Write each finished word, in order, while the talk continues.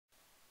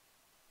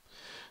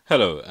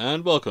Hello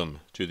and welcome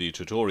to the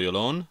tutorial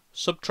on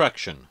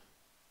subtraction.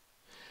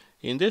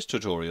 In this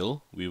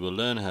tutorial we will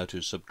learn how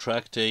to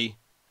subtract a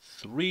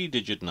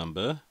 3-digit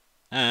number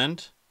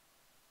and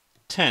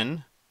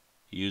 10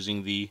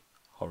 using the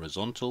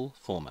horizontal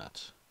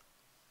format.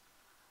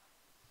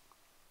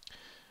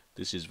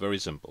 This is very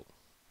simple.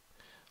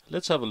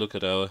 Let's have a look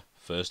at our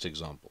first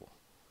example.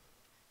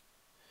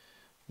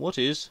 What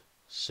is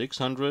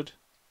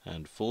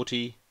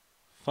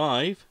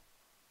 645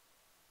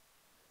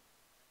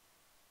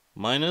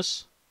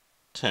 minus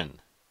 10?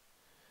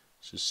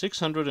 So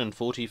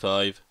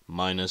 645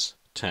 minus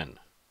 10.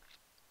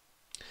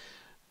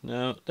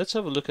 Now let's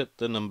have a look at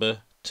the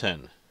number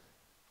 10.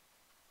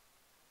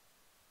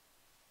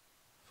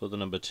 For the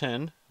number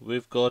 10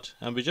 we've got,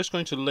 and we're just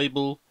going to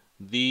label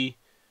the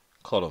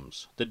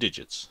columns, the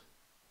digits.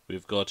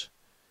 We've got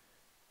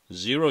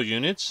 0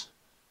 units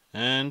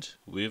and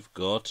we've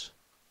got,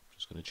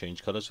 just going to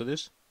change colors for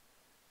this,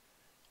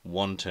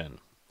 110.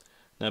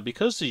 Now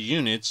because the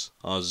units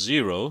are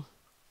 0,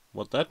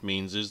 what that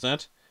means is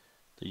that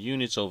the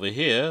units over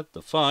here,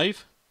 the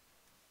 5,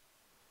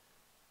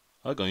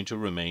 are going to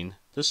remain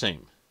the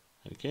same.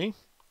 Okay?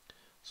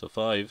 So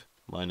 5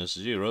 minus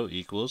 0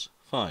 equals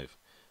 5.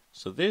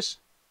 So this,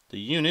 the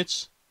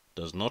units,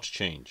 does not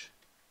change.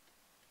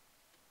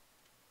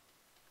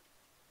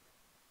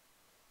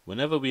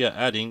 Whenever we are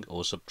adding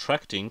or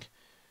subtracting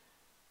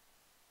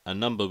a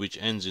number which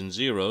ends in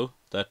 0,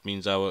 that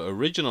means our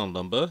original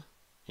number,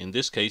 in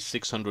this case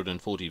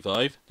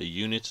 645, the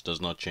unit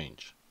does not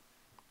change.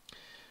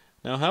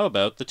 Now how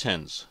about the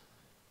tens?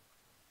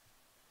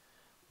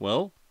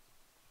 Well,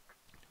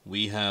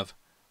 we have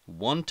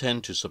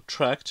 110 to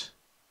subtract,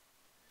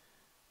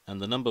 and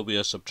the number we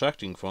are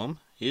subtracting from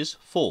is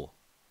 4.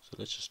 So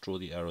let's just draw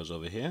the arrows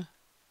over here.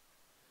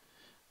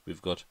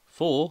 We've got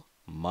 4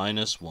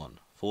 minus 1.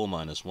 4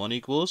 minus 1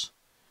 equals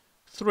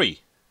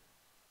 3.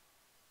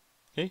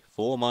 Okay,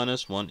 4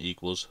 minus 1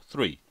 equals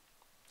 3.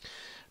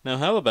 Now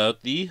how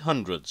about the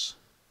hundreds?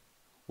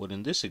 Well,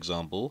 in this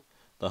example,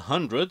 the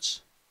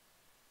hundreds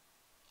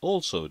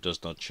also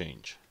does not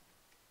change.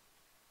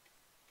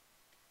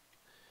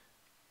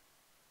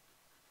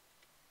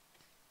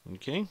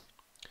 Okay,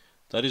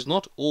 that is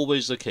not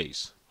always the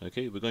case.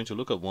 Okay, we're going to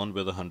look at one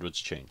where the hundreds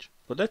change.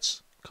 But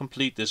let's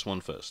complete this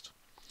one first.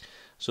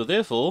 So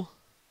therefore,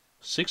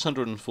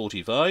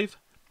 645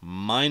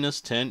 minus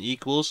 10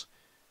 equals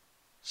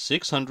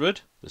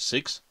 600. The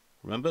 6,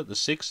 remember, the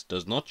 6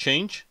 does not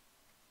change.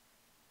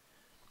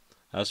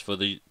 As for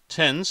the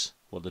tens,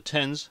 well, the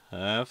tens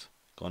have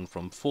gone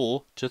from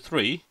 4 to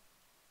 3.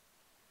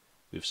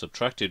 We've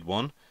subtracted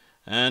 1,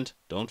 and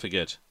don't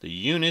forget, the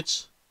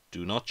units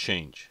do not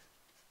change.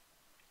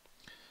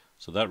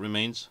 So that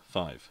remains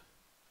 5.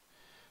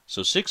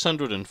 So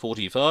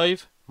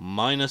 645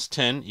 minus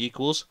 10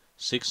 equals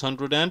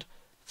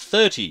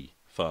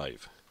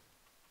 635.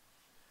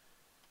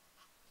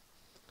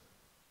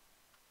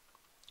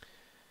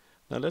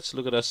 Now let's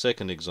look at our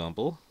second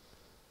example.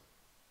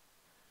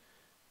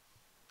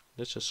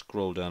 Let's just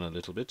scroll down a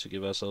little bit to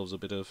give ourselves a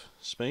bit of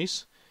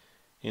space.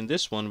 In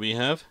this one we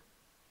have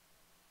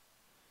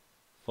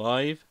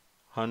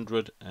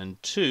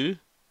 502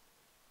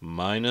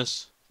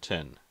 minus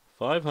 10.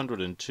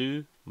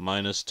 502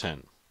 minus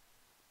 10.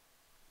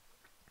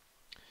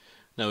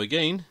 Now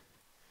again,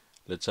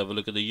 let's have a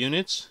look at the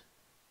units.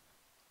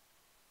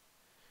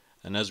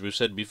 And as we've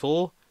said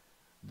before,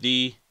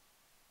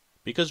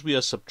 because we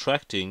are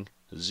subtracting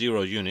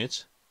 0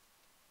 units,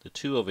 the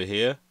 2 over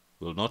here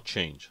will not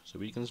change. So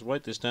we can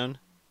write this down,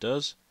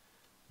 does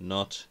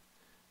not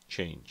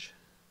change.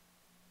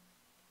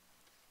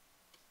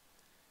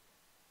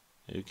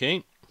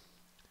 Okay,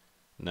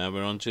 now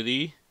we're on to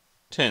the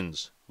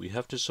tens. We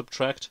have to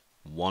subtract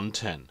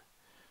 110.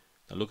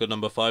 Now look at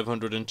number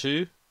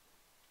 502.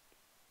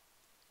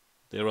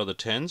 There are the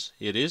tens.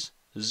 It is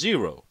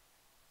 0.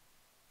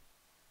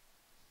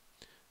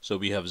 So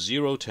we have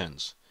 0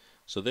 tens.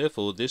 So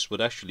therefore this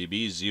would actually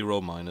be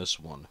 0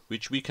 minus 1,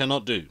 which we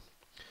cannot do.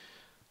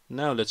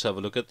 Now let's have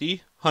a look at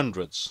the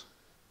hundreds.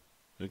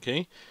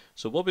 Okay,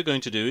 so what we're going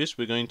to do is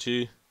we're going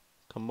to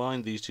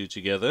combine these two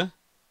together.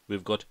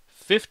 We've got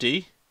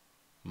 50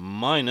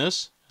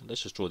 minus,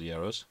 let's just draw the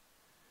arrows,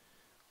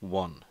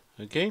 1.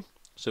 Okay,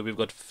 so we've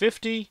got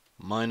 50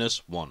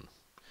 minus 1.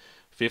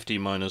 50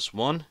 minus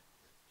 1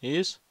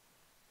 is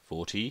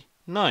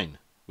 49.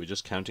 We're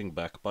just counting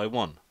back by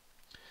 1.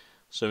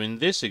 So in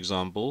this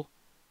example,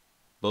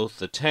 both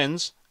the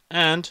tens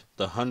and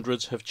the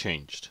hundreds have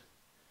changed.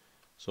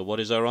 So what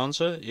is our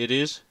answer? It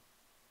is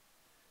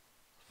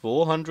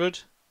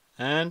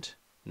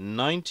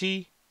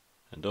 490,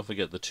 and don't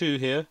forget the 2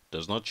 here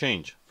does not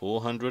change,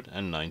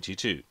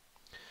 492.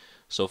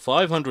 So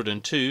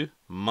 502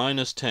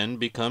 minus 10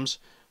 becomes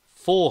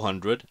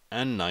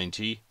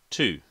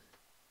 492.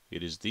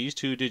 It is these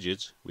 2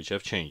 digits which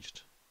have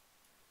changed.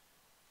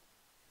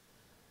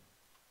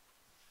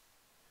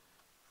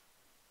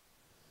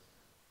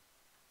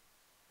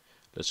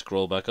 Let's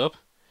scroll back up.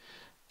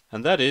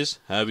 And that is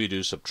how we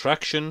do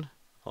subtraction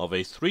of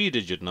a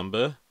 3-digit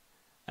number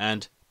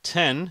and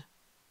 10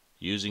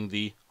 using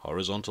the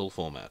horizontal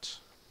format.